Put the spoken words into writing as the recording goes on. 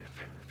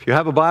If you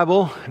have a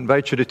Bible, I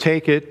invite you to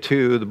take it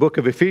to the book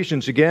of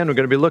Ephesians again. We're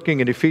going to be looking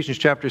at Ephesians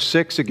chapter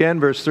 6 again,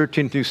 verse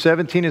 13 through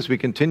 17, as we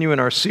continue in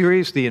our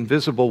series, The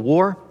Invisible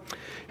War.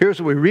 Here's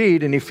what we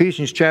read in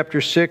Ephesians chapter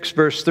 6,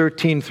 verse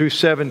 13 through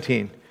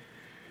 17.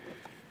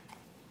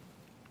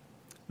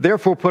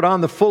 Therefore, put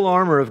on the full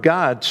armor of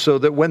God, so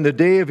that when the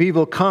day of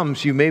evil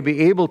comes, you may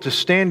be able to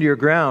stand your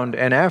ground,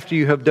 and after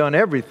you have done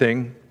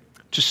everything,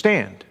 to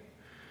stand.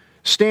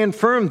 Stand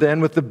firm then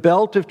with the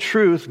belt of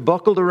truth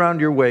buckled around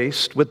your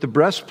waist, with the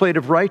breastplate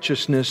of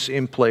righteousness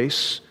in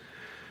place,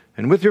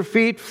 and with your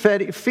feet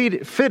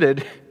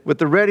fitted with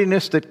the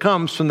readiness that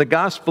comes from the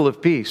gospel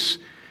of peace.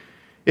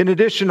 In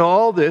addition to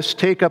all this,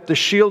 take up the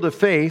shield of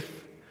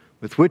faith,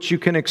 with which you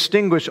can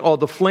extinguish all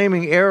the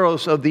flaming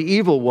arrows of the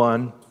evil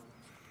one.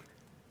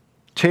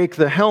 Take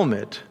the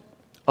helmet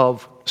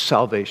of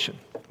salvation.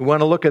 We want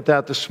to look at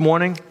that this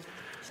morning.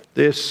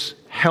 This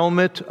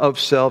helmet of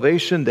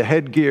salvation, the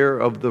headgear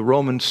of the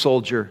Roman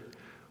soldier.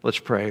 Let's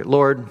pray.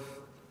 Lord,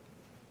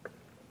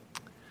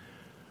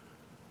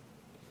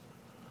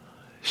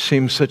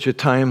 seems such a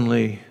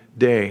timely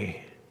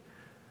day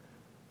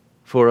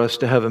for us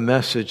to have a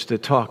message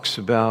that talks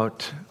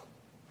about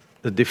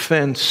the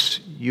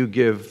defense you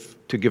give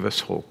to give us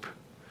hope.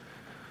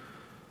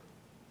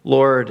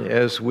 Lord,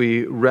 as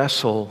we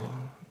wrestle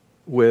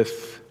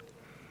with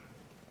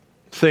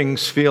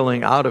things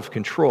feeling out of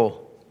control,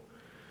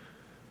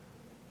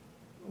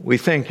 we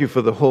thank you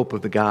for the hope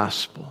of the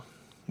gospel.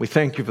 We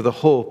thank you for the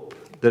hope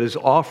that is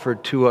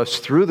offered to us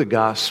through the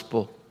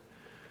gospel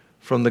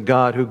from the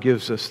God who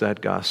gives us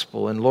that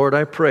gospel. And Lord,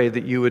 I pray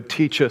that you would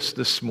teach us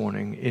this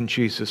morning in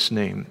Jesus'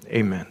 name.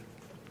 Amen.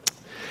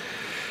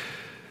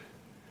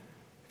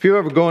 If you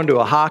ever go into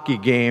a hockey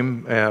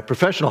game, a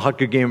professional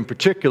hockey game in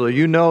particular,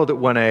 you know that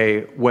when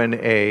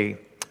a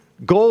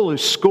goal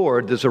is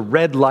scored, there's a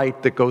red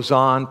light that goes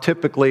on.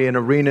 Typically in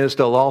arenas,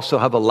 they'll also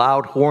have a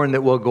loud horn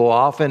that will go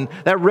off. And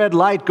that red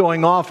light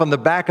going off on the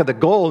back of the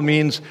goal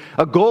means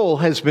a goal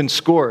has been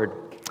scored.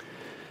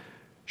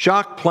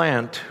 Jacques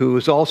Plante, who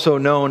is also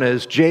known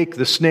as Jake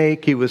the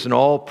Snake, he was an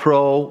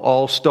all-pro,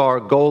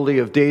 all-star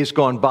goalie of days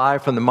gone by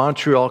from the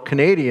Montreal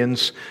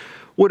Canadiens,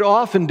 would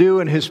often do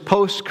in his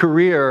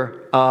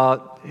post-career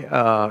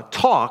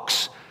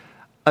talks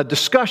a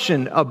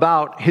discussion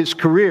about his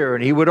career,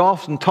 and he would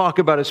often talk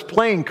about his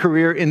playing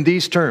career in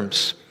these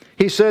terms.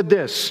 He said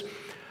this: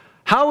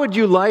 how would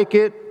you like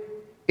it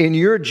in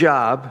your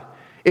job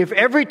if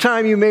every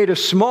time you made a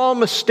small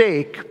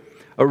mistake,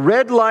 a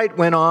red light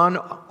went on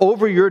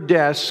over your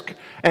desk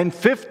and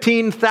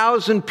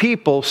 15,000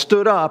 people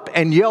stood up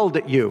and yelled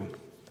at you?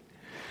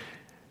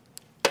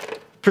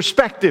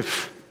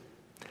 Perspective.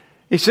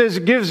 He says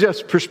it gives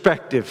us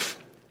perspective.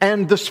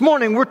 And this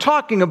morning we're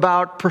talking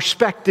about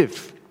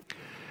perspective.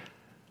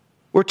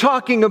 We're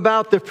talking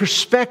about the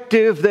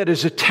perspective that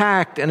is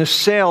attacked and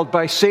assailed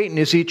by Satan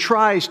as he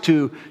tries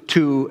to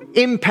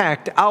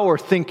impact our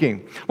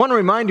thinking. I want to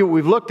remind you what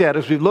we've looked at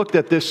as we've looked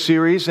at this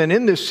series. And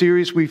in this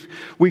series,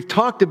 we've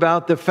talked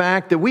about the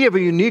fact that we have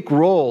a unique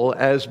role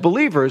as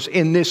believers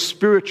in this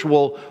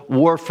spiritual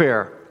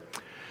warfare.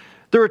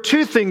 There are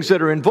two things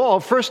that are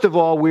involved. First of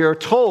all, we are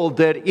told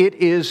that it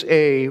is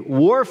a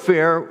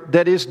warfare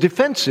that is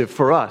defensive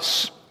for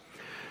us,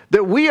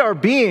 that we are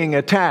being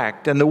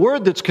attacked. And the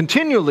word that's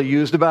continually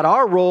used about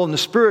our role in the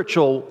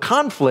spiritual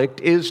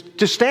conflict is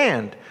to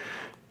stand.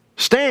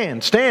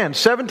 Stand, stand.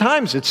 7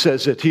 times it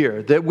says it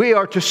here, that we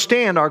are to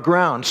stand our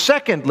ground.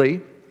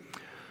 Secondly,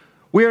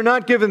 we are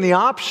not given the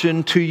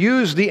option to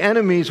use the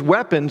enemy's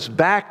weapons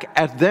back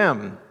at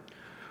them.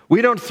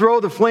 We don't throw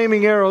the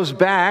flaming arrows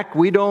back.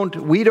 We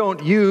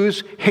don't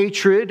use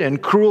hatred and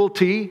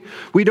cruelty.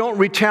 We don't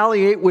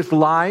retaliate with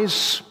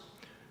lies.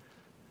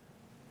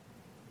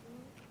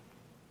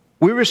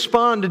 We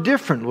respond a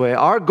different way.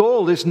 Our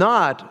goal is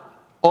not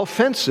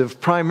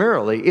offensive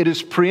primarily. It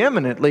is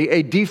preeminently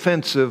a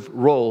defensive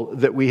role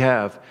that we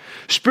have.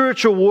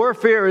 Spiritual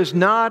warfare is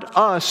not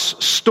us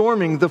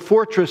storming the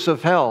fortress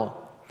of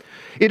hell.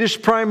 It is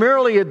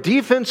primarily a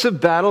defensive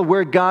battle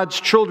where God's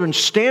children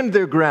stand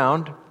their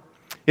ground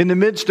in the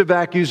midst of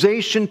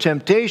accusation,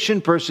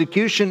 temptation,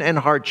 persecution, and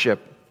hardship.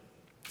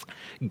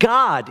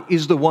 God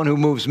is the one who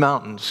moves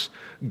mountains.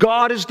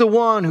 God is the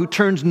one who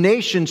turns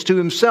nations to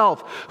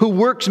himself, who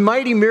works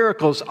mighty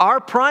miracles.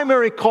 Our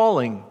primary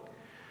calling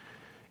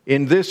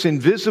in this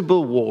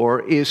invisible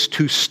war is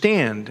to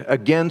stand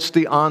against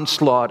the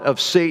onslaught of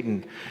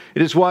Satan.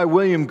 It is why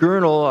William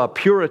Gurnall, a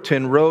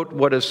Puritan, wrote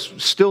what is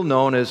still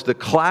known as the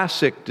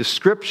classic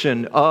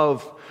description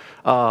of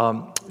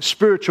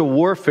spiritual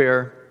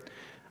warfare.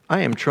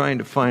 I am trying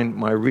to find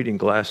my reading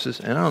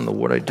glasses, and I don't know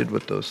what I did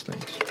with those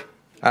things.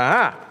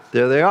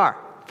 There they are.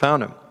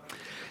 Found them.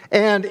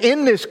 And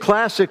in this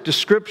classic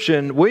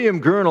description, William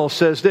Gurnall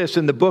says this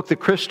in the book, The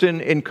Christian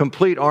in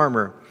Complete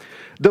Armor: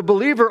 the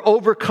believer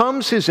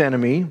overcomes his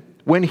enemy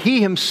when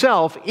he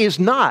himself is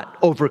not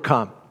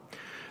overcome.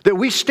 That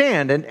we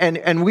stand,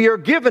 and we are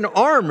given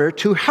armor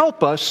to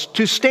help us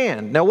to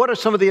stand. Now, what are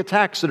some of the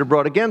attacks that are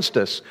brought against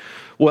us?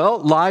 Well,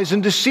 lies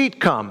and deceit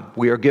come.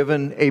 We are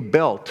given a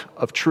belt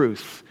of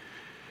truth.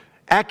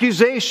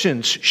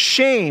 Accusations,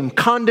 shame,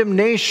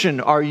 condemnation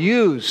are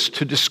used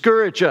to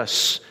discourage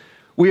us.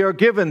 We are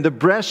given the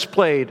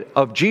breastplate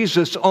of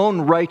Jesus'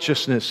 own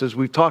righteousness, as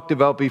we've talked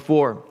about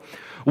before.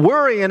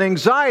 Worry and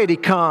anxiety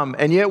come,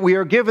 and yet we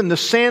are given the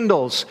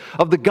sandals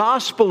of the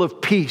gospel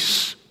of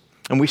peace,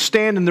 and we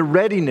stand in the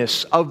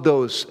readiness of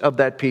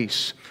that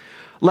peace.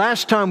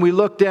 Last time we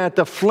looked at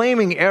the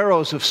flaming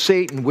arrows of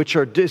Satan, which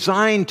are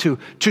designed to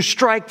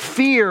strike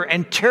fear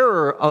and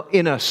terror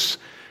in us.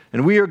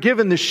 And we are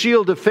given the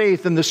shield of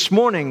faith, and this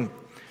morning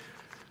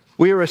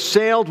we are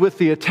assailed with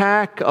the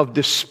attack of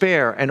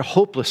despair and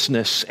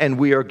hopelessness, and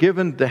we are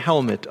given the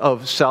helmet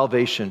of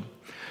salvation.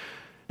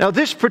 Now,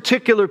 this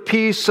particular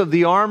piece of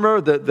the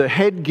armor, the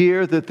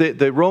headgear that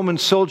the Roman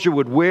soldier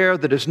would wear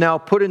that is now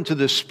put into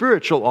the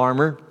spiritual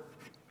armor,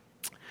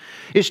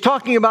 is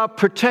talking about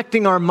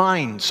protecting our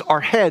minds, our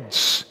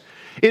heads.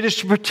 It is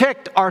to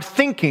protect our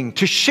thinking,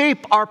 to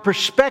shape our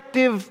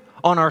perspective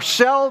on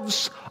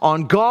ourselves,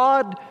 on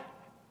God,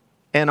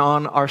 and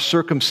on our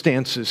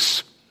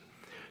circumstances.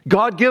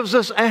 God gives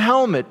us a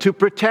helmet to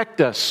protect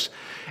us.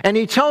 And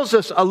he tells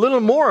us a little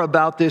more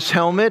about this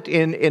helmet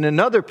in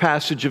another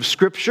passage of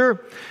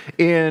Scripture.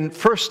 In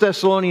 1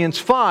 Thessalonians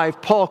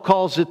 5, Paul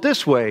calls it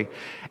this way,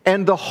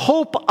 and the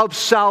hope of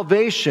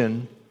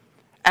salvation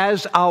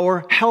as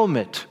our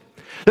helmet.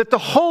 That the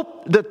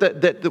hope,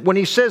 that when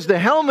he says the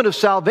helmet of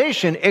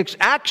salvation, it's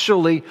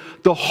actually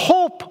the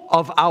hope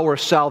of our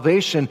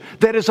salvation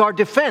that is our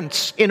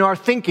defense in our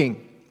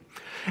thinking.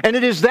 And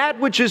it is that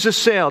which is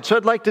assailed. So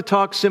I'd like to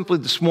talk simply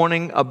this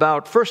morning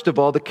about, first of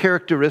all, the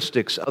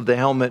characteristics of the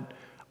helmet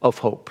of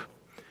hope.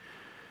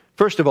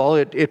 First of all,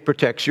 it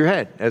protects your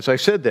head. As I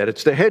said that,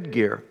 it's the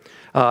headgear.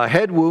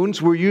 Head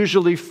wounds were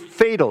usually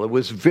fatal. It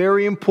was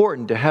very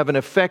important to have an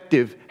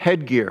effective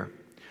headgear.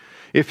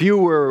 If you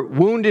were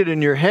wounded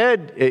in your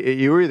head,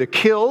 you were either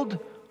killed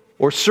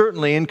or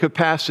certainly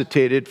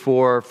incapacitated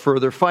for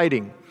further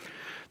fighting.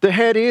 The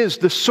head is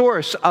the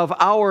source of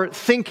our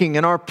thinking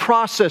and our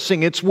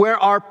processing. It's where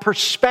our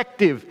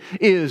perspective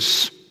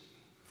is.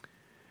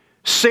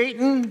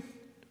 Satan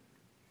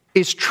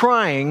is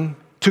trying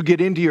to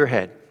get into your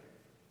head.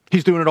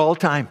 He's doing it all the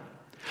time.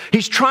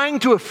 He's trying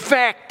to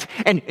affect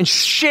and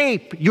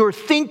shape your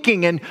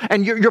thinking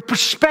and your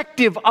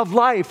perspective of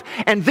life.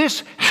 And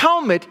this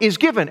helmet is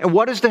given. And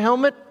what is the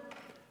helmet?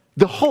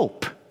 The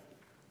hope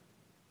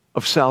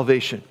of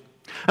salvation.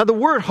 Now, the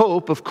word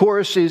hope, of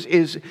course,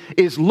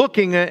 is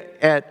looking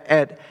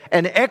at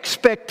an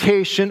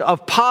expectation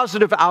of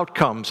positive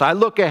outcomes. I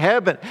look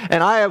ahead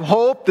and I have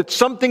hope that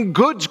something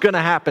good's going to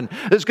happen.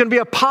 There's going to be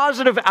a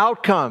positive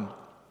outcome.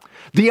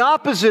 The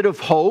opposite of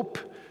hope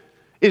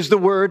is the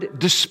word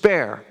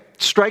despair.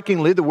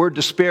 Strikingly, the word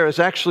despair is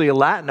actually of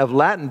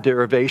Latin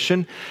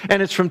derivation,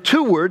 and it's from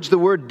two words, the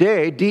word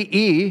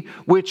de,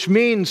 which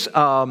means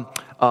down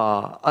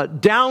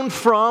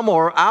from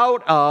or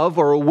out of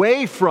or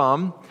away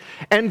from,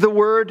 and the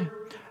word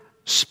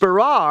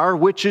sperar,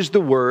 which is the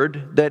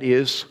word that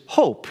is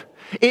hope.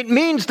 It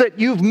means that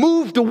you've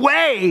moved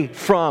away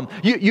from,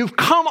 you've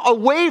come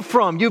away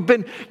from, you've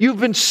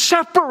been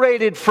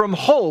separated from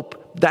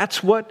hope.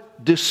 That's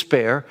what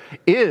despair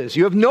is.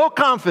 You have no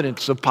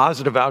confidence of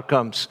positive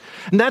outcomes.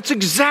 And that's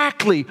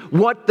exactly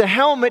what the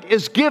helmet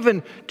is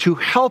given to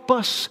help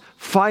us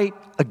fight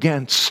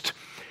against.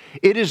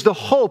 It is the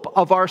hope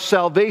of our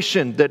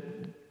salvation that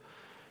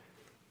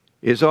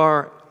is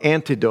our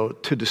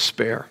antidote to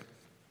despair.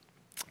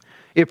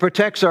 It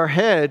protects our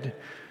head,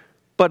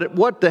 but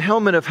what the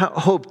helmet of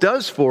hope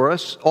does for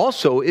us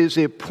also is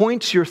it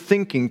points your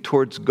thinking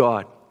towards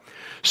God.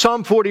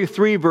 Psalm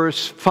 43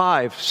 verse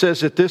 5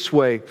 says it this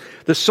way.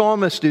 The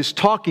psalmist is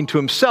talking to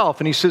himself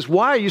and he says,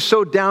 "Why are you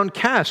so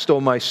downcast, O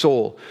my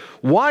soul?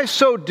 Why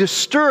so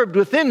disturbed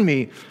within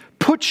me?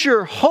 Put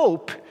your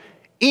hope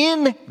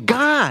in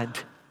God.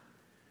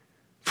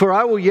 For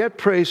I will yet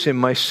praise him,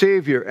 my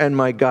Savior and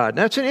my God."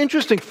 That's an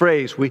interesting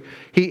phrase.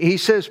 He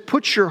says,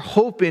 put your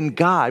hope in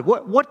God.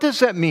 What does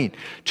that mean?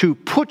 To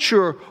put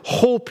your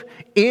hope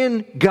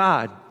in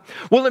God.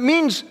 Well, it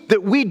means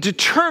that we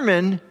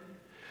determine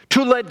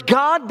to let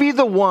God be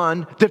the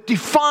one that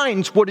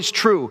defines what is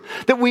true.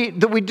 That we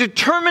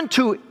determine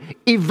to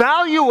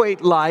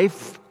evaluate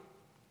life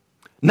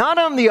not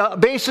on the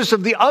basis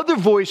of the other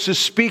voices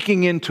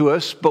speaking into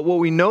us, but what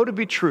we know to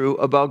be true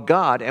about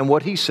God and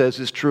what he says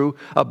is true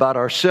about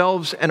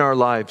ourselves and our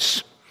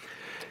lives.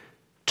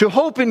 To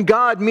hope in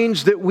God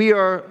means that we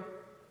are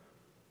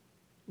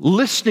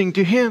listening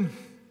to him,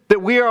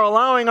 that we are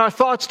allowing our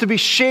thoughts to be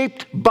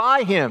shaped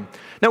by him.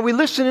 Now, we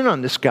listen in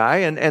on this guy,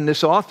 and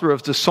this author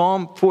of the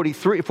Psalm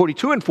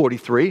 42 and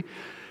 43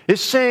 is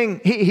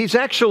saying, he's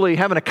actually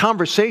having a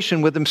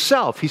conversation with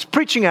himself. He's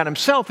preaching at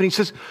himself, and he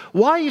says,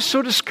 why are you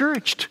so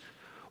discouraged?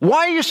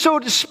 Why are you so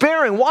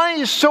despairing? Why are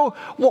you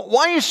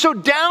so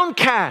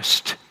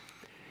downcast?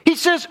 He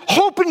says,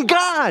 hope in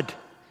God.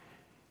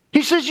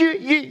 He says,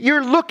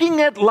 you're looking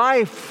at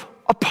life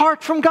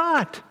apart from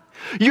God.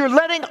 You're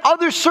letting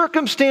other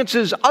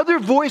circumstances, other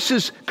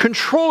voices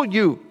control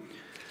you.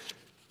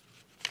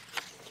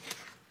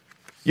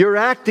 You're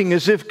acting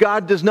as if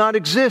God does not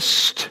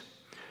exist.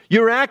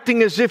 You're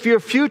acting as if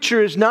your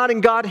future is not in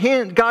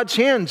God's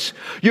hands.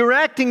 You're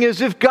acting as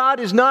if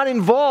God is not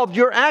involved.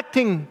 You're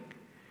acting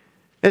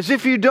as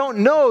if you don't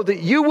know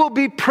that you will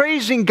be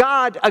praising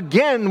God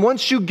again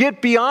once you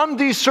get beyond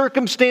these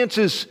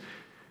circumstances.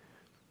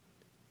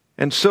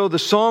 And so the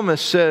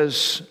psalmist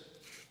says,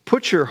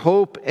 put your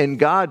hope in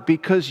God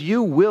because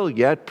you will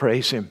yet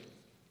praise Him.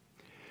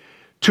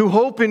 To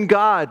hope in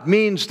God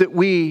means that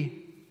we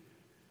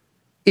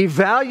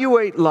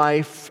evaluate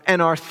life and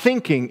our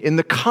thinking in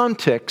the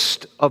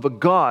context of a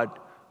God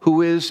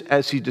who is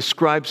as He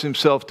describes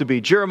Himself to be.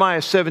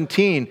 Jeremiah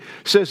 17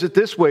 says it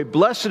this way,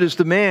 blessed is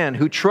the man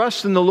who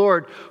trusts in the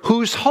Lord,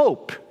 whose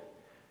hope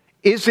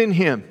is in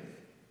Him.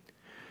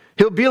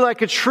 He'll be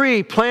like a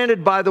tree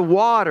planted by the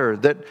water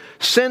that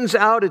sends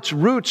out its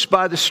roots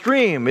by the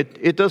stream.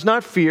 It does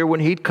not fear when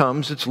heat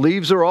comes. Its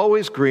leaves are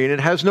always green. It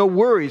has no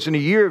worries in a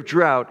year of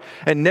drought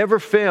and never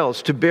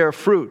fails to bear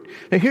fruit.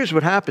 And here's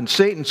what happens.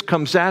 Satan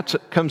comes at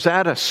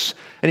us,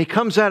 and he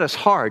comes at us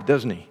hard,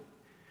 doesn't he?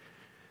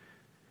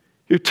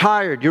 You're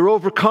tired, you're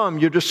overcome,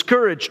 you're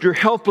discouraged, you're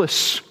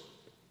helpless.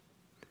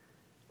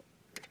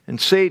 And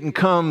Satan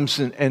comes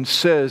and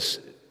says,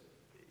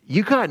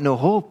 you got no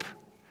hope.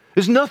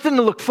 There's nothing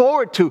to look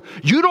forward to.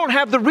 You don't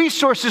have the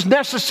resources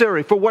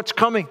necessary for what's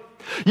coming.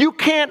 You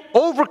can't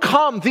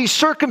overcome these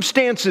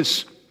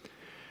circumstances.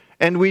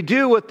 And we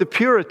do what the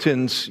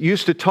Puritans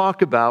used to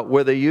talk about,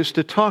 where they used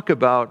to talk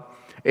about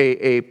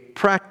a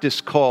practice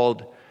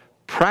called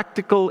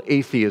practical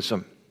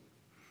atheism.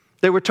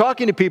 They were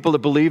talking to people that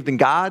believed in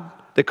God.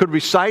 They could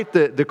recite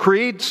the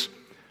creeds,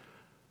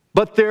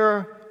 but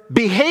their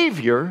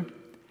behavior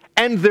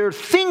and their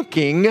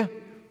thinking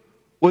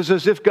was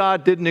as if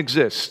God didn't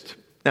exist.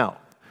 Now,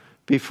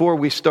 before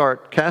we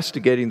start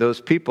castigating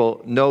those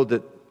people, know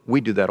that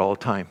we do that all the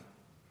time.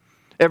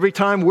 Every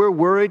time we're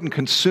worried and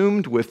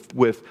consumed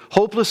with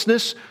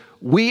hopelessness,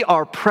 we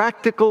are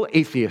practical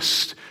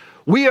atheists.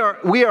 We are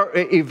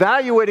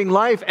evaluating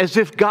life as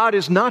if God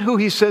is not who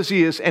He says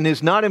He is and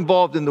is not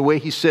involved in the way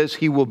He says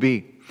He will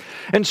be.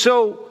 And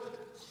so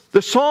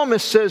the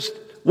psalmist says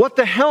what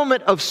the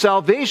helmet of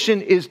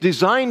salvation is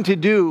designed to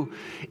do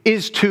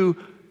is to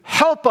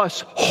help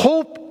us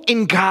hope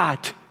in God.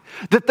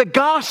 That the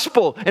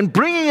gospel and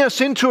bringing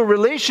us into a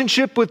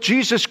relationship with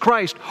Jesus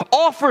Christ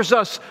offers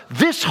us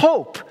this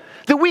hope,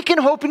 that we can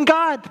hope in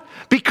God.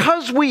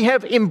 Because we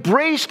have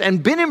embraced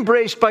and been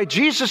embraced by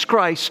Jesus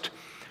Christ,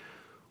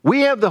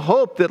 we have the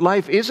hope that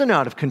life isn't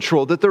out of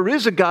control, that there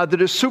is a God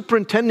that is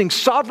superintending,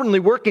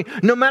 sovereignly working,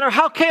 no matter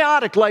how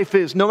chaotic life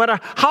is, no matter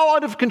how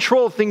out of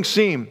control things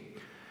seem.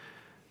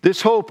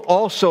 This hope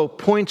also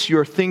points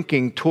your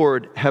thinking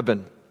toward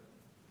heaven.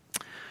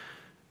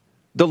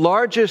 The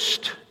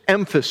largest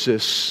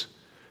emphasis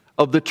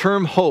of the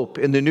term hope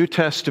in the New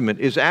Testament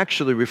is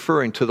actually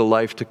referring to the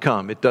life to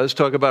come. It does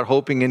talk about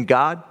hoping in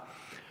God,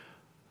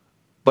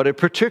 but it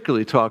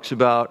particularly talks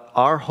about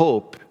our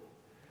hope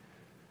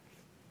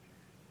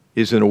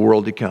is in a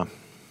world to come.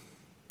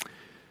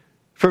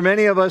 For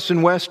many of us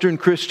in Western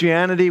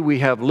Christianity, we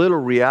have little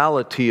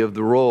reality of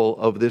the role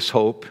of this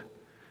hope.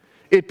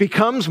 It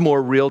becomes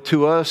more real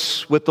to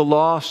us with the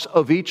loss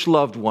of each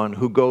loved one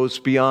who goes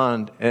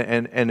beyond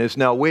and is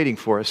now waiting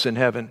for us in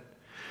heaven.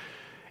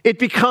 It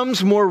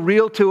becomes more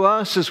real to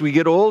us as we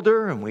get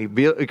older and we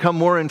become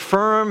more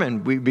infirm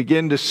and we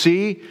begin to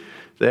see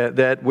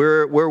that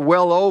we're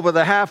well over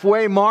the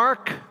halfway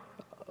mark.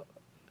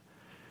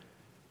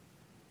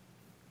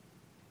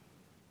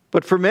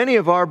 But for many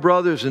of our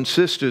brothers and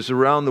sisters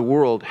around the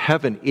world,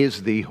 heaven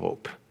is the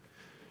hope.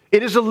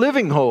 It is a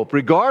living hope,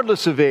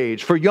 regardless of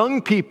age, for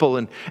young people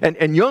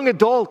and young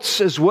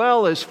adults as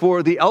well as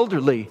for the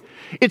elderly.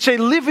 It's a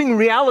living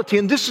reality,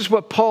 and this is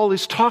what Paul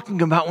is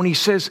talking about when he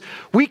says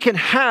we can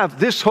have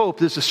this hope.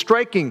 There's a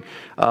striking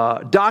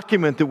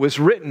document that was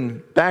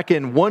written back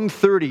in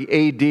 130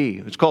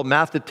 A.D. It's called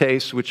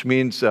Mathetes, which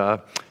means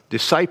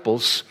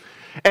disciples,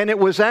 and it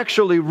was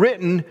actually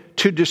written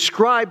to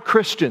describe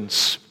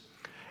Christians.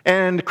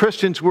 And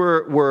Christians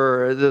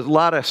were there's a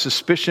lot of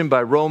suspicion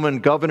by Roman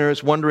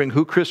governors wondering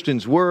who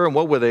Christians were and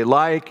what were they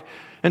like.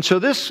 And so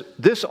this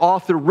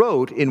author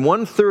wrote in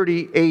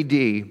 130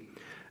 A.D.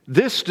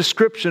 this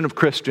description of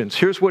Christians.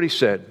 Here's what he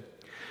said.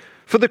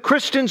 For the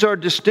Christians are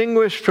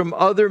distinguished from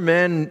other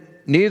men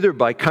neither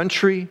by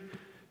country,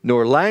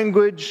 nor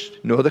language,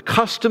 nor the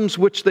customs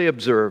which they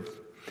observe,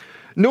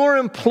 nor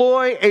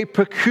employ a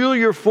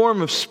peculiar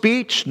form of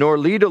speech, nor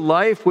lead a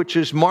life which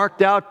is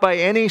marked out by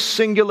any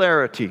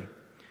singularity.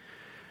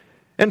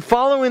 And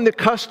following the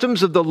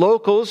customs of the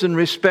locals in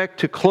respect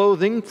to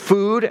clothing,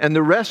 food, and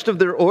the rest of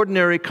their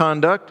ordinary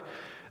conduct,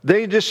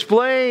 they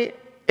display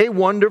a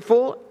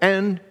wonderful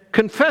and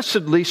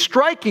confessedly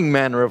striking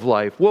manner of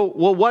life. Well,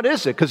 what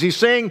is it? Because he's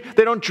saying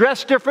they don't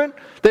dress different,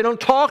 they don't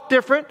talk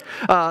different,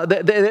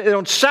 they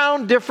don't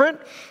sound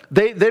different,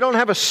 they don't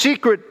have a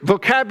secret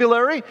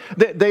vocabulary,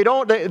 they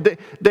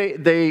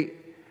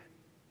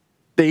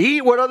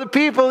eat what other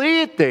people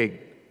eat,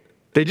 they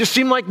just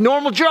seem like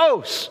normal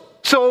Joes.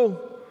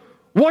 So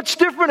what's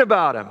different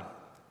about them?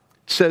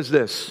 It says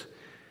this,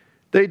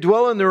 they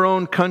dwell in their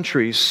own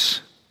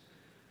countries,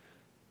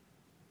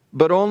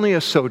 but only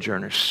as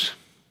sojourners.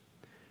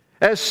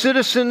 As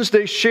citizens,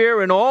 they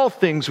share in all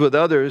things with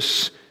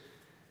others,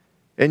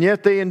 and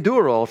yet they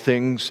endure all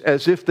things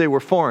as if they were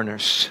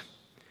foreigners.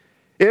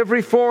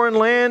 Every foreign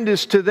land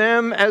is to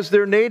them as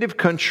their native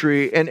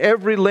country, and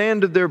every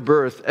land of their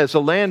birth as a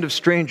land of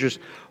strangers.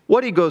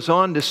 What he goes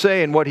on to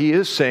say, and what he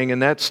is saying in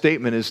that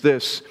statement, is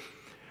this: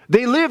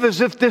 they live as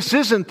if this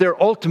isn't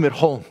their ultimate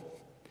home.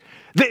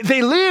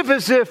 They live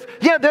as if,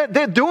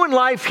 they're doing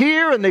life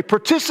here, and they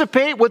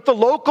participate with the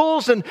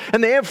locals, and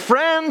they have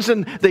friends,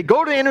 and they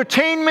go to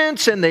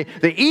entertainments, and they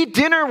eat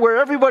dinner where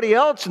everybody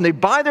else, and they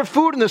buy their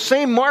food in the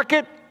same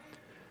market.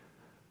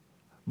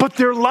 But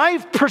their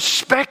life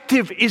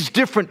perspective is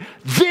different.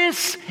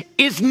 This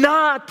is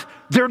not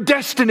their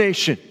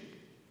destination.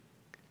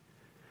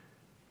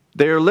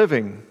 They are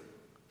living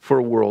for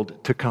a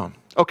world to come.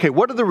 Okay,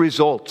 what are the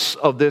results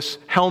of this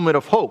helmet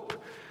of hope?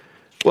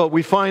 Well,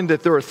 we find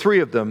that there are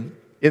three of them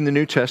in the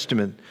New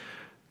Testament.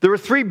 There are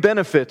three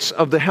benefits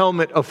of the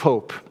helmet of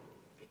hope.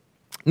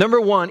 Number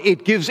one,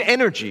 it gives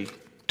energy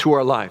to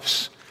our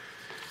lives.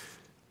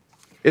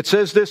 It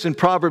says this in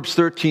Proverbs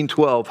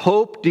 13:12,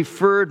 hope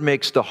deferred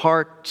makes the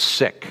heart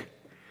sick,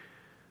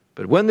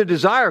 but when the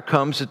desire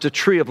comes, it's a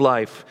tree of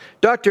life.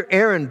 Dr.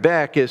 Aaron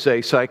Beck is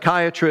a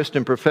psychiatrist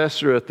and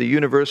professor at the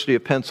University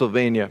of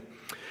Pennsylvania,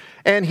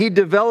 and he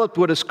developed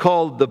what is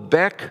called the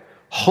Beck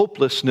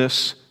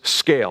Hopelessness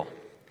Scale.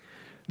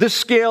 This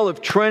scale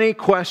of 20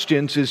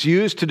 questions is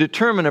used to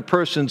determine a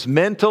person's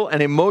mental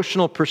and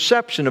emotional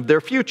perception of their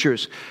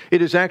futures.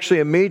 It is actually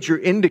a major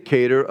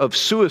indicator of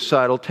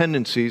suicidal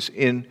tendencies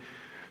in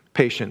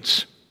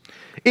patients.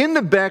 In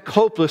the Beck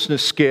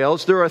Hopelessness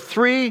Scales, there are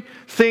three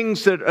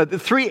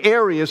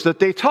areas that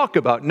they talk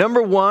about.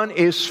 Number one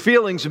is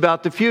feelings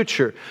about the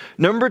future.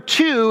 Number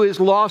two is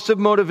loss of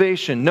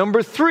motivation.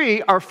 Number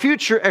three are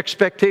future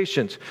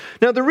expectations.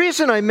 Now, the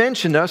reason I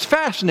mentioned that, I was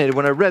fascinated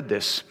when I read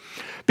this,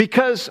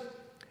 because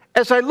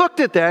as I looked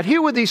at that,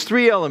 here were these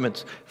three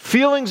elements.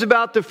 Feelings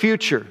about the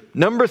future.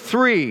 Number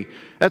three,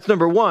 that's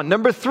number one.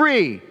 Number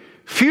three,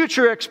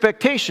 future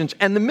expectations.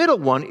 And the middle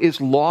one is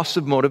loss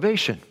of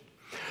motivation.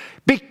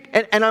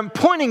 And I'm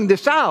pointing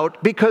this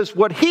out because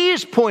what he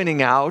is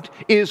pointing out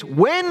is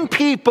when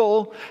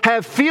people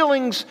have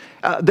feelings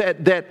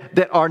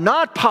that are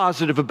not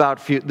positive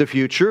about the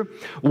future,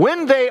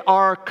 when they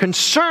are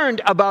concerned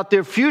about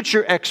their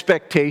future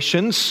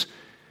expectations,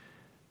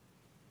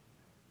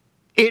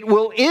 it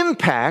will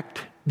impact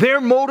their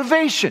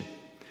motivation.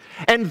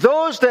 And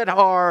those that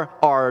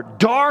are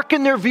dark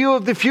in their view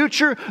of the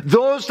future,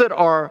 those that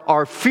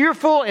are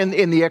fearful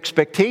in the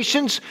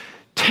expectations,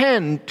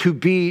 tend to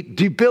be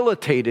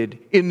debilitated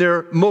in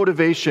their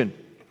motivation.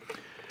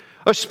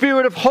 A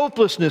spirit of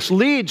hopelessness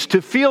leads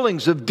to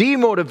feelings of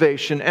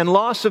demotivation and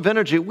loss of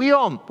energy. We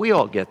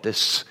all get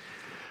this.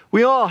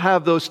 We all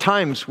have those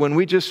times when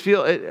we just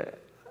feel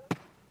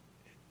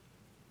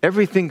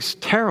everything's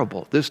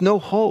terrible. There's no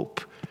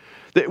hope.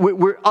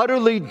 We're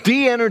utterly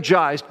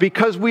de-energized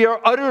because we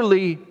are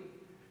utterly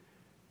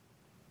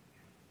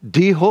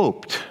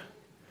de-hoped.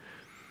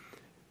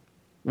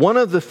 One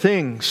of the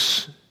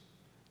things,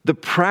 the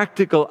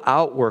practical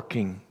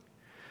outworking,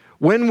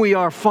 when we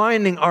are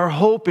finding our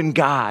hope in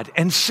God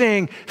and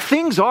saying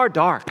things are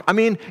dark. I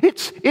mean,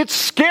 it's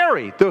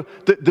scary.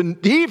 The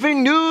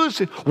evening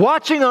news,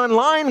 watching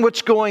online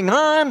what's going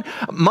on,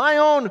 my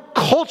own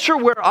culture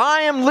where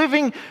I am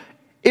living,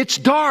 it's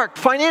dark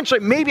financially.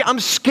 Maybe I'm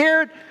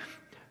scared.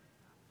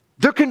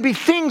 There can be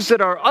things that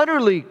are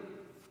utterly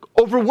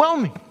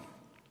overwhelming,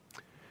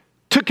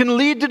 can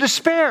lead to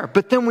despair.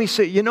 But then we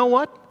say, you know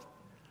what?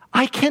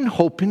 I can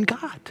hope in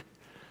God.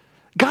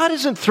 God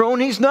isn't thrown.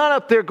 He's not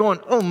up there going,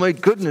 oh my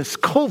goodness,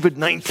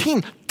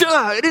 COVID-19. Duh,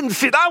 I didn't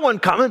see that one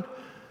coming.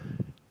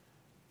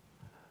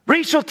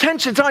 Racial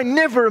tensions, I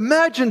never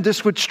imagined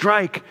this would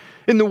strike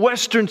in the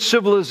Western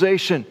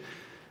civilization.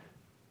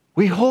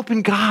 We hope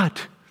in God.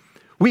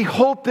 We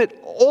hope that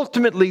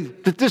ultimately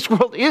that this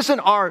world isn't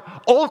our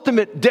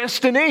ultimate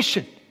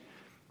destination.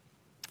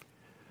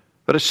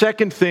 But a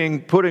second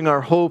thing, putting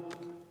our hope,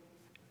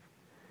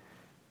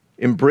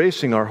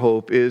 embracing our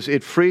hope, is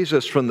it frees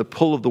us from the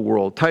pull of the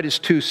world. Titus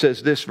 2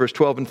 says this, verse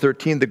 12 and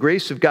 13, the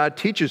grace of God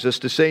teaches us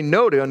to say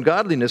no to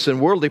ungodliness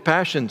and worldly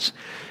passions,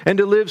 and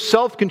to live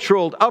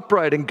self-controlled,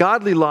 upright, and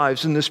godly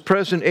lives in this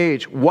present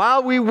age,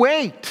 while we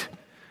wait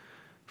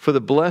for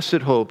the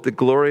blessed hope, the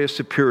glorious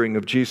appearing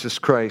of Jesus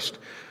Christ.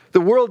 The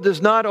world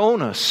does not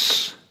own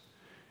us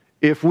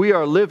if we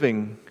are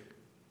living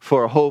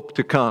for a hope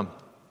to come.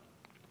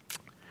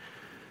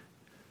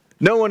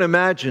 No one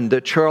imagined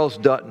that Charles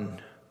Dutton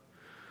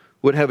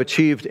would have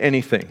achieved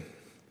anything.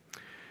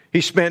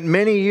 He spent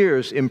many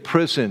years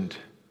imprisoned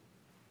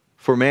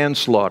for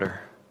manslaughter.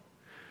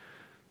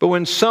 But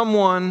when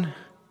someone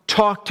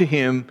talked to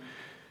him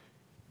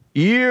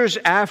years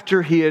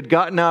after he had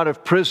gotten out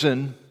of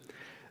prison,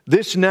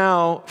 this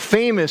now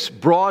famous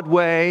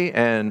Broadway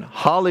and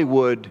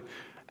Hollywood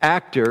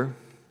actor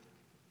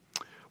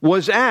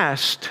was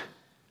asked,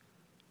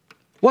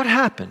 what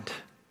happened?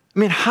 I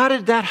mean, how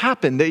did that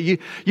happen? That you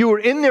were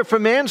in there for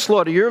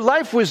manslaughter. Your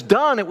life was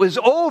done. It was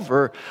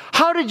over.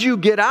 How did you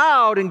get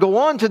out and go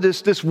on to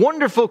this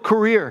wonderful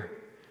career?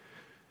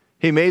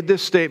 He made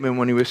this statement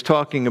when he was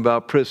talking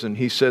about prison.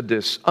 He said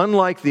this,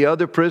 "Unlike the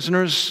other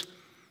prisoners,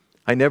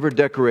 I never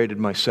decorated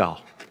my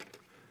cell."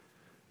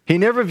 He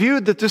never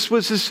viewed that this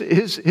was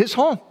his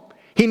home.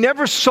 He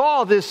never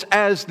saw this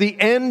as the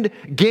end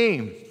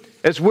game,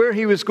 as where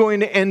he was going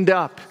to end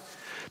up.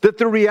 That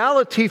the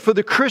reality for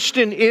the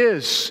Christian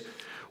is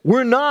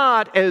we're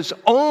not as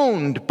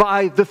owned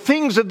by the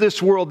things of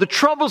this world, the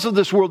troubles of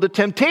this world, the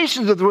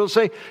temptations of the world.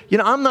 Say,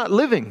 I'm not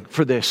living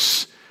for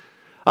this.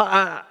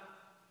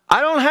 I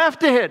don't have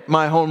to hit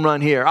my home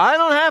run here. I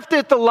don't have to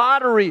hit the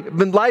lottery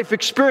in life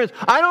experience.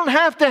 I don't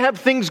have to have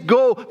things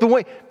go the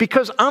way,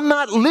 because I'm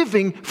not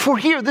living for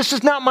here. This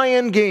is not my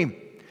end game.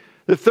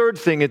 The third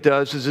thing it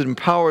does is it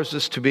empowers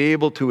us to be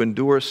able to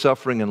endure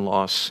suffering and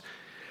loss.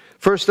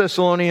 1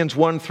 Thessalonians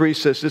 1:3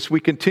 says this, "We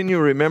continue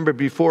to remember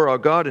before our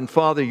God and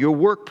Father your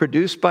work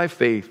produced by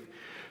faith,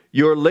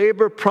 your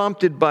labor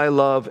prompted by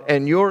love,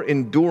 and your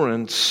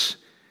endurance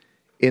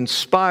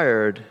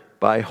inspired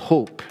by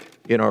hope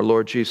in our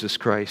Lord Jesus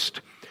Christ."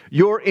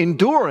 Your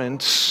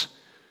endurance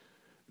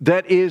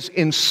that is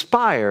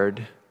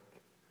inspired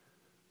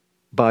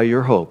by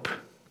your hope.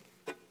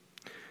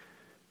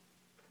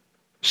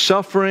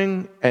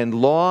 Suffering and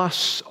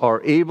loss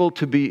are able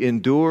to be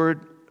endured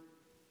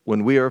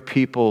when we are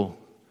people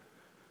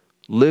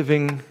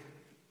living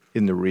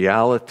in the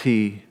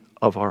reality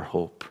of our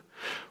hope.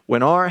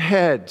 When our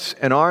heads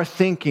and our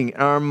thinking,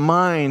 our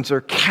minds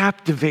are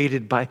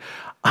captivated by,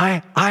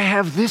 I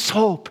have this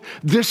hope.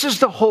 This is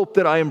the hope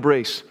that I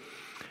embrace.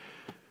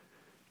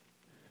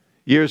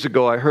 Years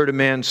ago, I heard a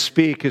man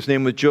speak. His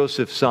name was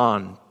Joseph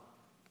Tson.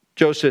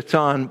 Joseph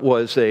Tson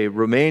was a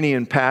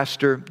Romanian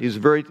pastor. He's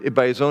very,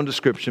 by his own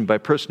description, by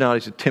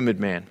personality, he's a timid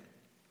man.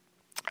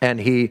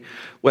 And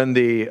when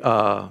the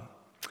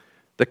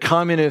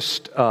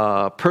communist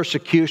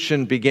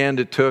persecution began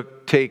to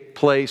take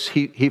place,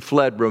 he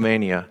fled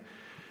Romania.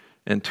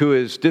 And to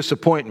his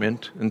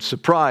disappointment and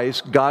surprise,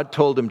 God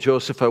told him,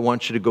 "Joseph, I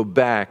want you to go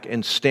back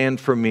and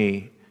stand for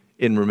me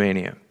in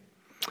Romania."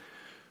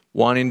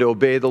 Wanting to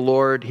obey the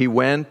Lord, he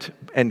went,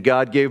 and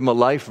God gave him a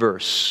life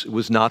verse. It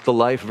was not the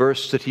life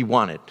verse that he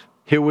wanted.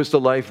 Here was the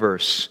life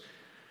verse.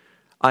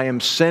 "I am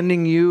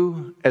sending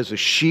you as a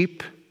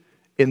sheep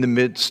in the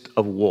midst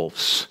of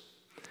wolves."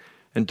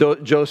 And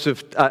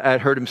Joseph, I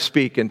heard him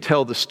speak and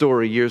tell the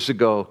story years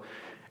ago,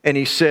 and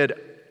he said,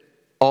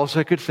 all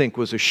I could think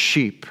was a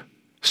sheep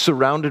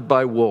surrounded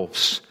by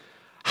wolves.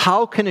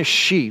 How can a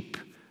sheep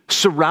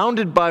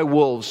surrounded by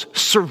wolves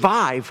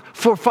survive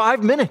for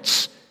 5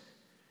 minutes?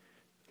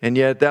 And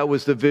yet that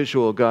was the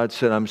visual. God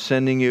said, "I'm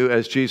sending you,"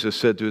 as Jesus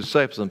said to his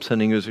disciples, "I'm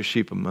sending you as a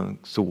sheep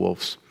amongst the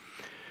wolves."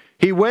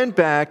 He went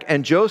back,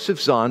 and Joseph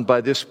Tson,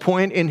 by this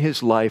point in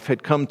his life,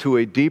 had come to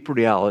a deep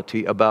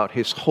reality about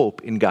his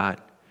hope in God.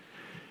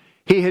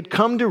 He had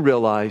come to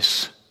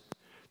realize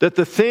that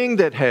the thing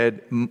that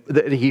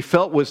he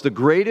felt was the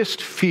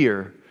greatest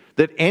fear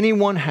that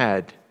anyone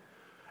had,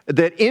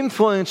 that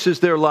influences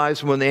their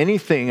lives more than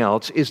anything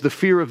else, is the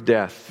fear of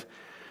death.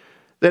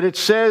 That it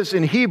says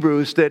in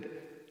Hebrews that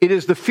it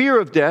is the fear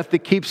of death that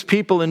keeps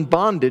people in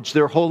bondage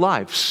their whole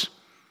lives.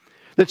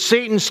 That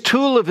Satan's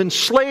tool of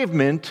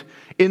enslavement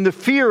in the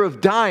fear of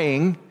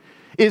dying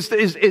is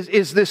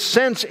this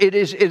sense, it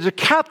is a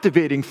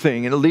captivating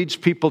thing, and it leads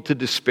people to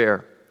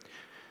despair.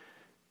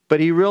 But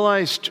he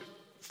realized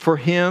for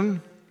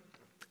him,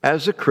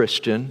 as a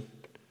Christian,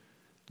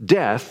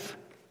 death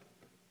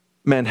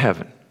meant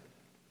heaven.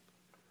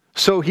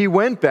 So he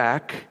went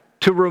back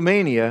to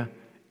Romania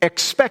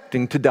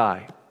expecting to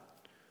die,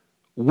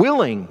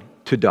 willing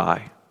to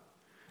die,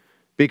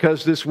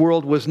 because this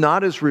world was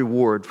not his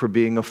reward for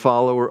being a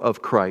follower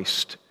of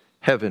Christ.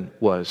 Heaven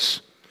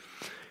was.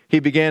 He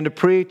began to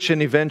preach,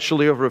 and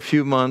eventually, over a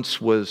few months,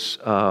 was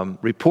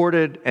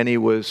reported, and he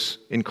was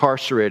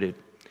incarcerated.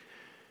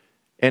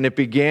 And it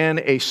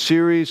began a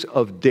series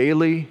of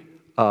daily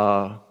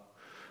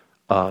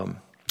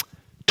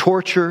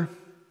torture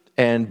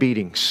and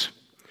beatings.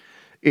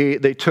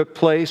 They took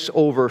place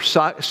over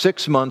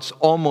 6 months,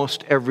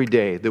 almost every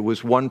day. There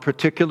was one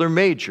particular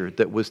major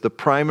that was the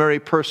primary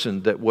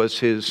person that was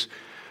his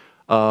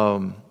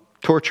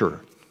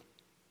torturer.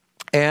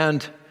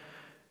 And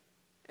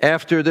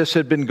after this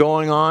had been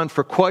going on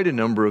for quite a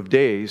number of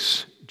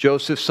days,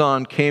 Joseph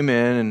Tson came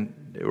in, and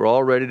they were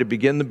all ready to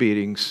begin the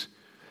beatings.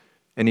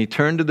 And he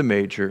turned to the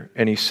major,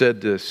 and he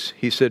said this.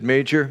 He said,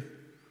 "Major,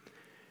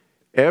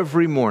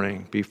 every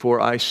morning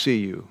before I see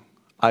you,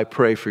 I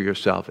pray for your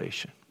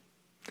salvation."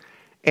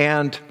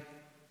 And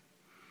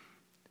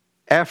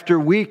after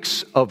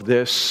weeks of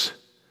this,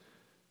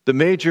 the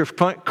major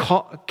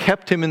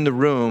kept him in the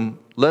room,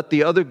 let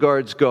the other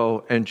guards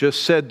go, and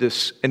just said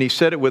this, and he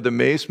said it with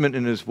amazement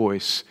in his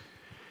voice.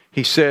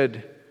 He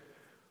said,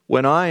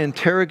 "When I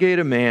interrogate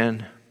a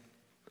man,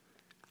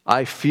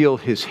 I feel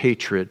his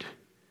hatred."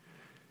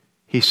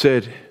 He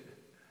said,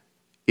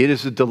 "It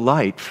is a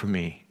delight for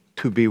me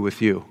to be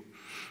with you."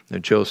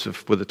 And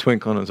Joseph, with a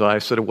twinkle in his eye,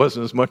 said it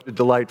wasn't as much a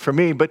delight for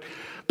me, but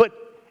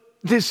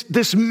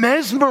this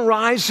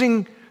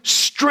mesmerizing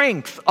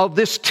strength of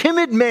this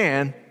timid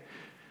man,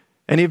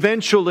 and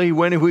eventually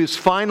when he was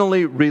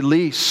finally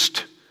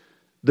released,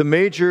 the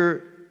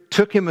major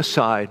took him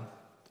aside,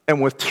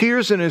 and with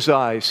tears in his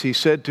eyes, he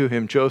said to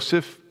him,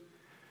 "Joseph,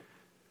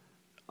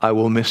 I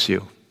will miss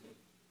you."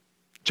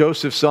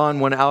 Joseph's son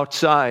went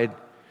outside,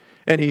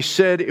 and he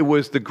said it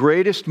was the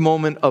greatest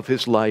moment of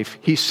his life.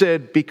 He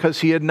said because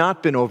he had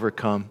not been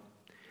overcome.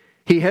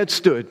 He had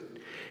stood.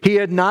 He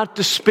had not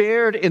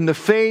despaired in the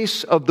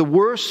face of the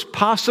worst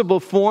possible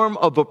form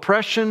of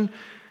oppression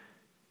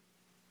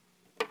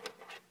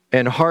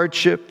and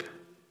hardship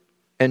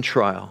and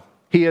trial.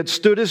 He had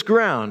stood his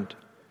ground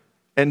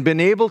and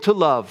been able to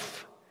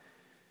love.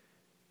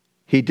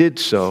 He did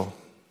so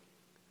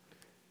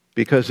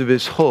because of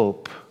his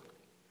hope,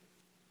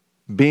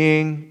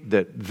 being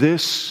that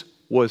this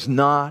was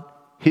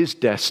not his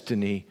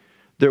destiny.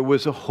 There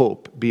was a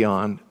hope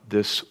beyond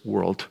this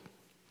world.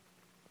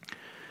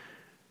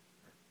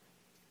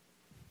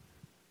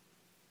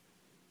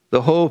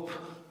 The hope,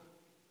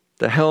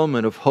 the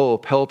helmet of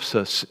hope, helps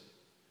us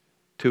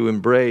to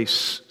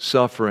embrace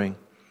suffering.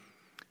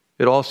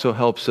 It also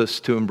helps us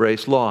to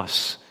embrace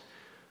loss.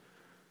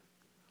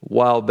 A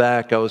while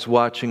back, I was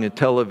watching a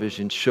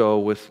television show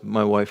with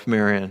my wife,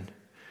 Marion.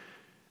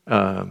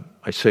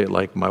 I say it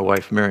like my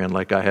wife, Marion,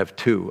 like I have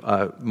two.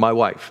 My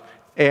wife.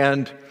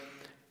 And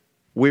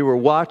we were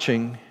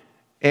watching,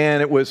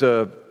 and it was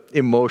an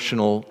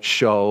emotional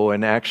show,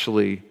 and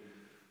actually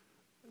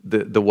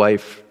the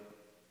wife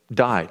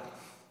died.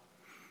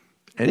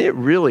 And it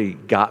really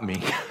got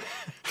me.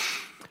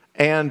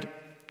 And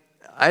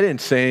I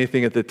didn't say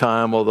anything at the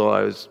time, although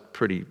I was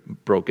pretty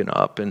broken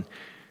up. And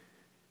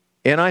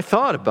I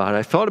thought about it.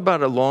 I thought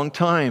about it a long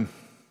time.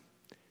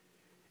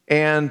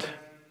 And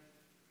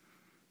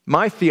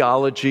my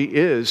theology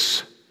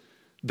is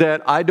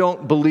that I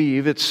don't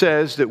believe it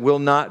says that we'll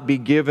not be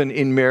given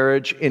in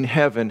marriage in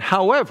heaven.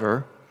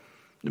 However,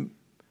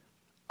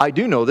 I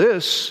do know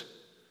this.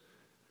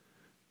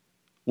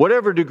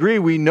 Whatever degree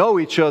we know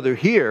each other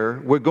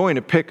here, we're going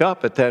to pick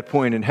up at that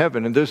point in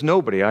heaven. And there's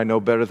nobody I know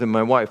better than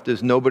my wife.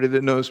 There's nobody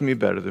that knows me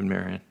better than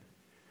Marion.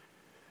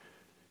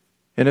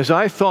 And as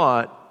I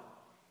thought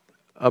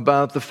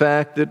about the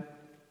fact that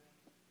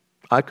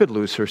I could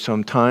lose her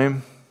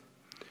sometime,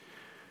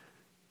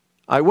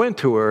 I went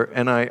to her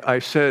and I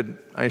said,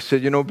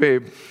 you know,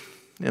 babe,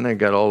 and I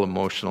got all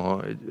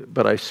emotional,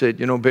 but I said,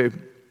 you know, babe,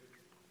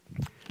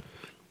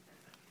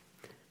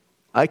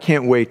 I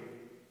can't wait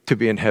to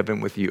be in heaven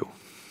with you.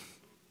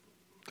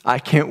 I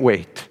can't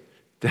wait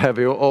to have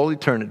all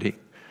eternity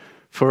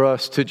for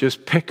us to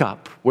just pick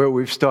up where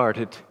we've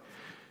started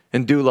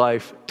and do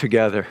life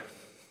together.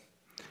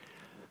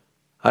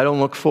 I don't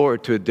look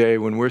forward to a day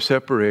when we're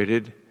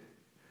separated,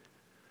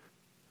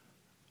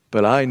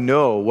 but I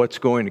know what's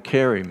going to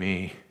carry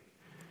me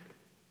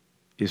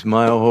is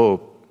my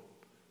hope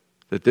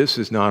that this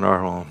is not our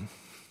home.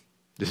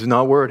 This is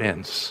not where it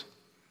ends.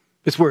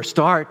 It's where it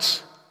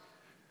starts.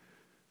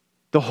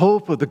 The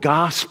hope of the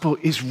gospel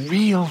is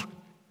real.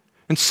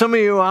 And some of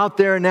you out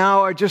there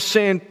now are just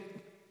saying,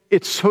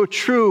 it's so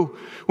true.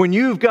 When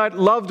you've got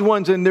loved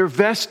ones and they're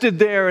vested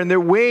there and they're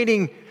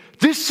waiting,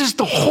 this is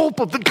the hope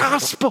of the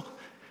gospel.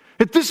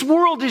 That this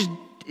world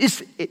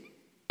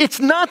it's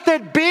not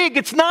that big,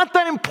 it's not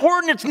that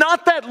important, it's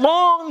not that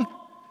long.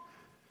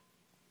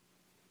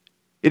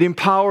 It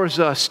empowers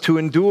us to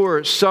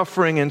endure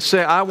suffering and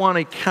say, I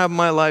want to have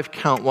my life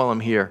count while I'm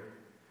here.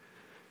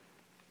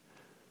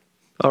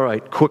 All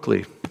right,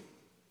 quickly.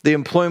 The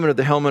employment of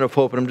the helmet of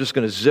hope, and I'm just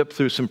going to zip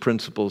through some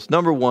principles.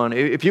 Number one,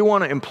 if you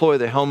want to employ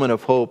the helmet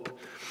of hope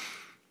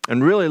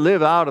and really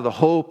live out of the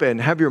hope and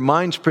have your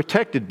minds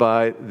protected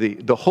by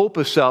the hope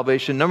of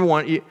salvation, number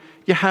one,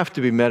 you have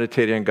to be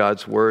meditating on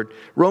God's word.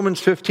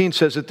 Romans 15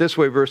 says it this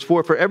way, verse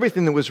 4, for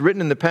everything that was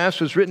written in the past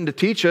was written to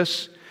teach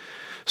us,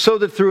 so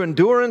that through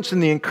endurance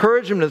and the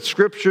encouragement of the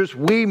Scriptures,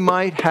 we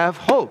might have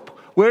hope.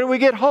 Where do we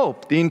get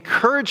hope? The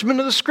encouragement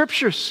of the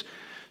Scriptures.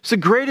 It's the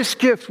greatest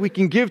gift we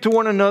can give to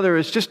one another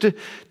is just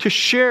to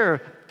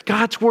share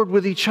God's word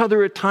with each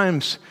other at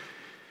times.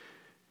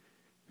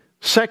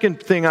 Second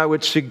thing I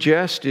would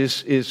suggest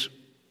is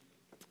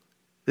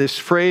this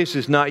phrase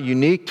is not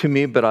unique to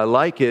me, but I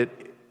like it.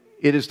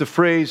 It is the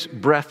phrase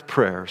breath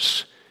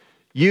prayers.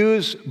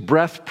 Use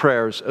breath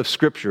prayers of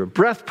Scripture.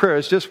 Breath prayer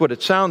is just what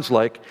it sounds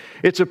like.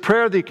 It's a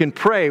prayer that you can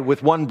pray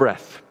with one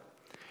breath.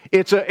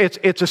 It's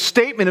a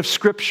statement of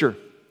Scripture.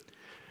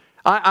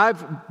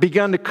 I've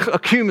begun to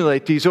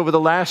accumulate these over the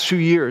last few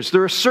years.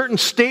 There are certain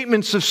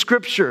statements of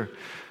Scripture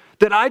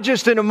that I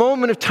just, in a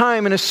moment of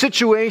time, in a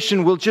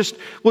situation, will just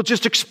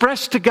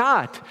express to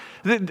God.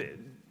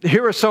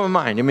 Here are some of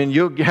mine. I mean,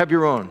 you'll have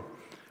your own.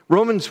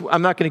 Romans,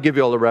 I'm not going to give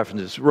you all the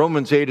references.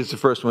 Romans 8 is the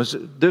first one.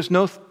 There's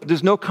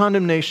no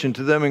condemnation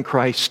to them in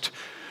Christ.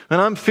 And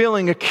I'm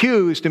feeling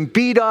accused and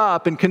beat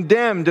up and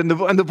condemned and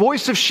the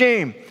voice of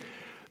shame.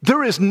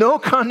 There is no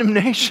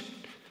condemnation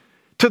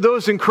to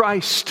those in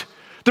Christ.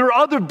 There are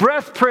other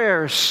breath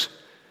prayers.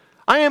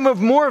 I am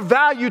of more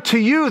value to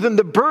you than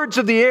the birds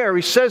of the air.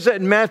 He says that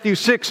in Matthew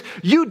 6.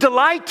 You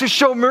delight to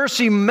show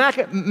mercy,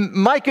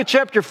 Micah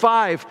chapter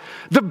 5.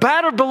 The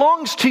battle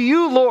belongs to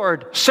you,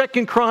 Lord,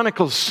 2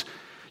 Chronicles.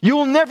 You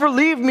will never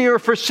leave me or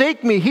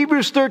forsake me,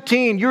 Hebrews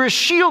 13. You're a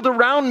shield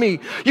around me.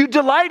 You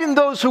delight in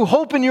those who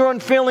hope in your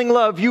unfailing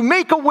love. You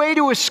make a way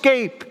to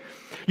escape.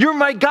 You're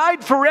my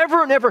guide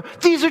forever and ever.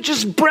 These are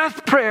just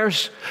breath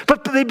prayers,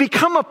 but they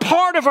become a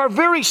part of our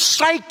very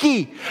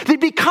psyche. They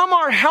become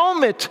our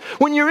helmet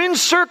when you're in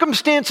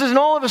circumstances and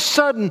all of a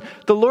sudden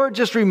the Lord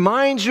just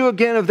reminds you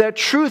again of that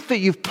truth that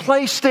you've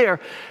placed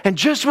there. And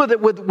just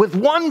with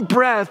one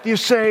breath, you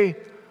say,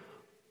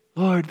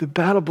 Lord, the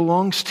battle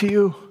belongs to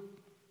you.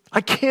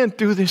 I can't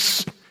do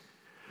this.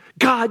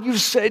 God, you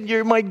said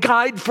you're my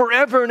guide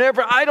forever and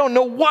ever. I don't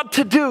know what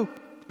to do.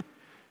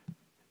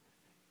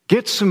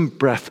 Get some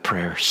breath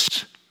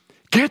prayers.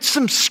 Get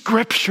some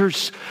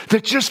scriptures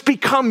that just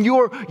become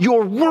your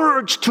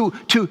words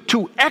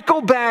to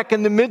echo back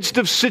in the midst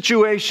of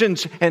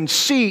situations and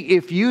see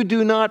if you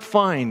do not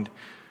find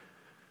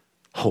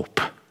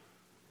hope.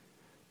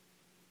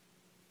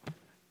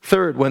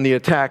 Third, when the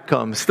attack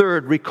comes.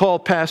 Third, recall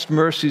past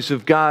mercies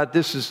of God.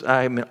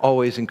 I'm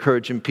always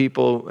encouraging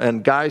people,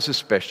 and guys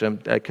especially,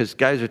 because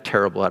guys are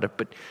terrible at it,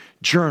 but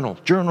journal.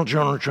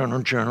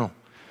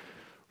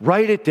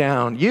 Write it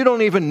down. You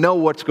don't even know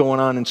what's going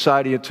on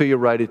inside of you until you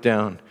write it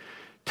down.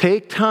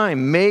 Take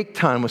time, make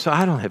time. So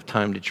I don't have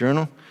time to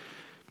journal.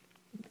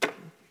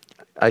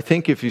 I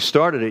think if you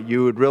started it,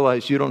 you would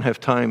realize you don't have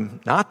time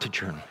not to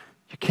journal.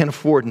 You can't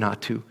afford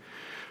not to.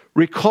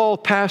 Recall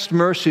past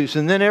mercies,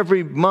 and then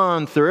every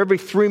month or every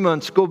 3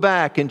 months, go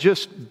back and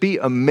just be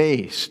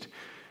amazed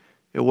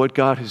at what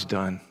God has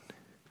done.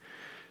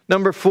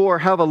 Number 4,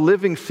 have a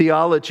living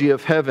theology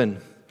of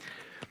heaven.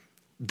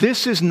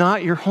 This is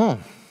not your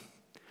home.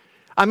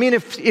 I mean,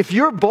 if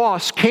your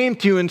boss came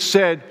to you and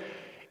said,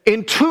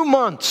 in 2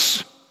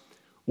 months,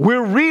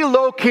 we're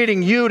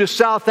relocating you to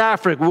South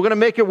Africa. We're going to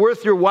make it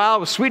worth your while.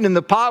 We're sweetening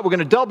the pot. We're going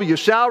to double your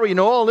salary. You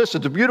know, all this.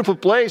 It's a beautiful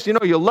place. You know,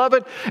 you'll love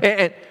it.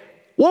 And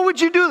what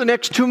would you do the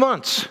next 2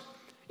 months?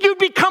 You'd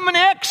become an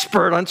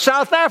expert on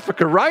South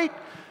Africa, right?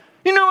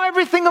 You know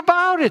everything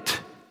about it.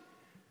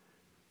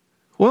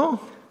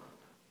 Well,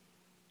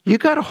 you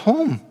got a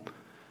home.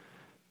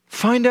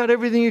 Find out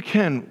everything you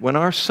can. When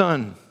our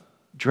son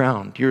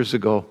drowned years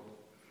ago,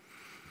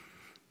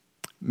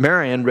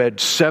 Marianne read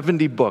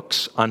 70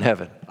 books on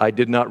heaven. I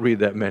did not read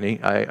that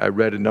many. I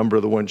read a number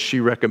of the ones she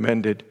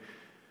recommended.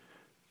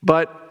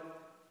 But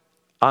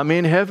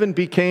heaven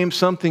became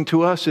something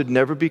to us it had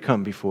never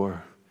become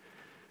before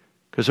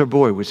because our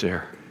boy was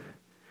there.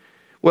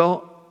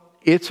 Well,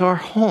 it's our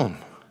home.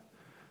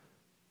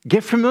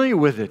 Get familiar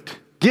with it.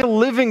 Get a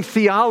living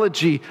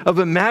theology of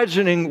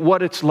imagining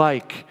what it's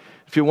like.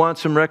 If you want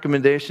some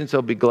recommendations,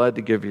 I'll be glad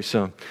to give you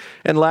some.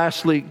 And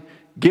lastly,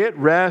 get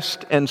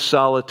rest and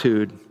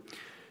solitude.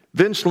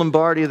 Vince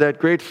Lombardi, that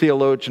great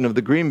theologian of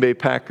the Green Bay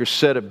Packers,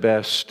 said it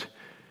best.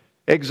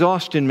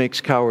 Exhaustion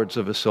makes cowards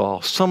of us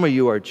all. Some of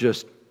you are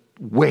just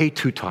way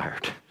too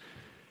tired.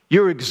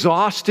 You're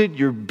exhausted,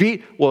 you're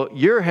beat. Well,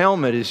 your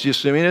helmet is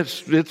just,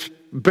 it's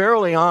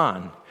barely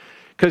on.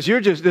 Because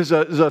there's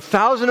a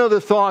 1,000 other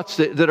thoughts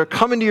that are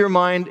coming to your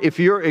mind if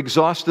you're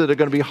exhausted that are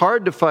going to be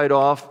hard to fight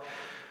off.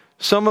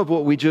 Some of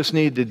what we just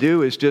need to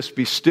do is just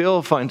be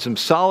still, find some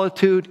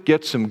solitude,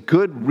 get some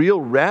good, real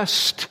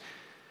rest.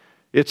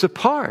 It's a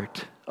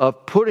part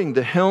of putting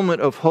the helmet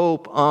of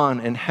hope on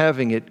and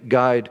having it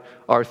guide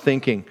our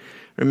thinking.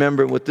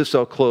 Remember, with this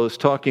I'll close,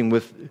 talking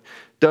with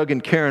Doug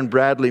and Karen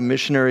Bradley,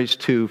 missionaries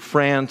to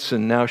France,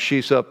 and now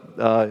she's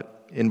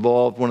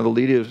involved, one of the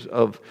leaders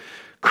of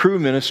Cru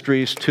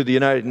ministries to the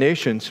United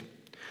Nations.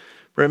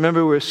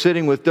 Remember, we were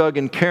sitting with Doug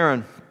and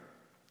Karen.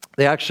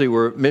 They actually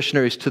were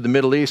missionaries to the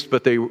Middle East,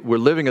 but they were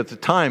living at the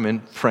time in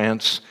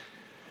France.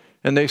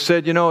 And they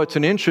said, it's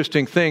an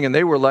interesting thing. And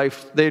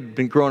they'd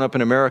been growing up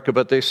in America,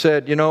 but they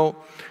said,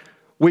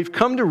 we've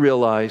come to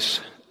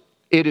realize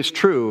it is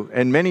true.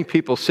 And many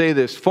people say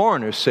this,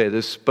 foreigners say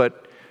this,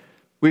 but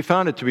we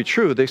found it to be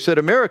true. They said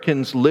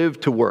Americans live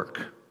to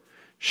work.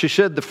 She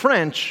said the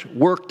French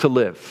work to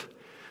live.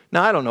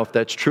 Now, I don't know if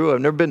that's true.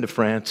 I've never been to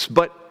France,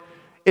 but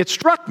it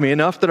struck me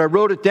enough that I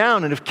wrote it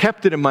down and have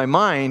kept it in my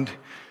mind.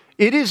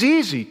 It is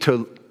easy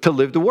to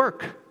live to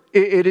work.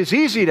 It is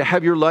easy to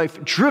have your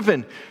life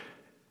driven.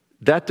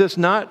 That does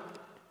not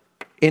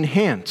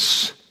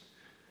enhance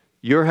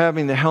your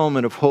having the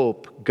helmet of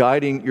hope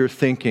guiding your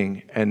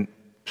thinking, and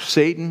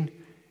Satan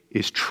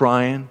is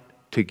trying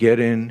to get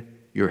in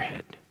your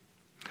head.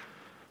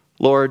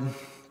 Lord,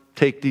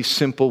 take these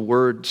simple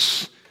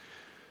words,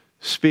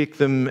 speak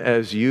them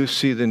as you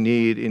see the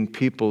need in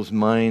people's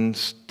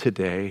minds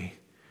today.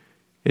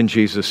 In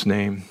Jesus'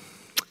 name,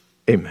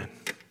 amen.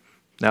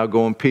 Now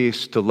go in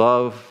peace to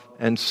love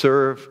and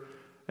serve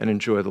and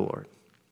enjoy the Lord.